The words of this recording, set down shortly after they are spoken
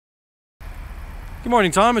Good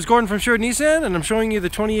morning, Tom. It's Gordon from Sherwood Nissan, and I'm showing you the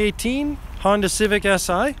 2018 Honda Civic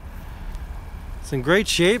SI. It's in great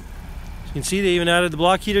shape. As you can see, they even added the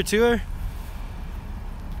block heater to her.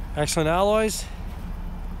 Excellent alloys.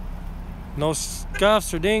 No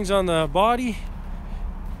scuffs or dings on the body.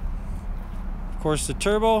 Of course, the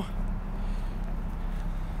turbo.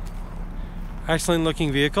 Excellent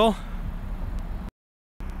looking vehicle.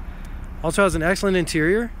 Also has an excellent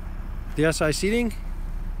interior. The SI seating,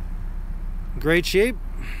 great shape.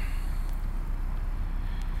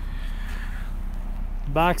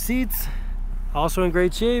 Back seats, also in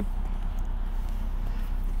great shape.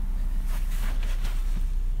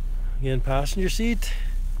 Again, passenger seat,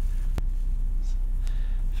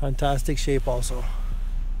 fantastic shape also.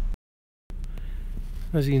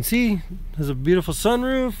 As you can see, there's a beautiful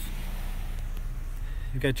sunroof.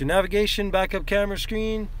 You've got your navigation, backup camera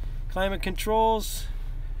screen, climate controls,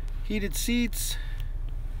 heated seats,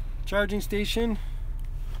 charging station,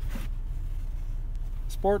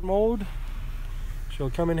 sport mode, which will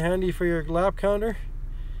come in handy for your lap counter.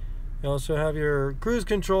 You also have your cruise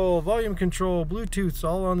control, volume control, Bluetooth,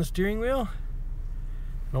 all on the steering wheel.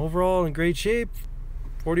 And overall in great shape,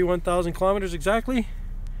 41,000 kilometers exactly.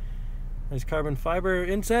 Nice carbon fiber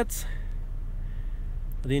insets.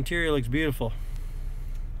 The interior looks beautiful.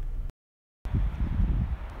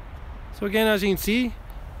 So again, as you can see,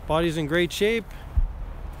 body's in great shape.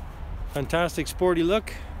 Fantastic sporty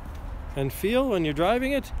look and feel when you're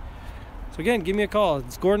driving it. So again, give me a call.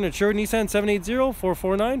 It's Gordon at Sherwood Nissan,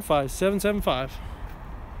 780-449-5775.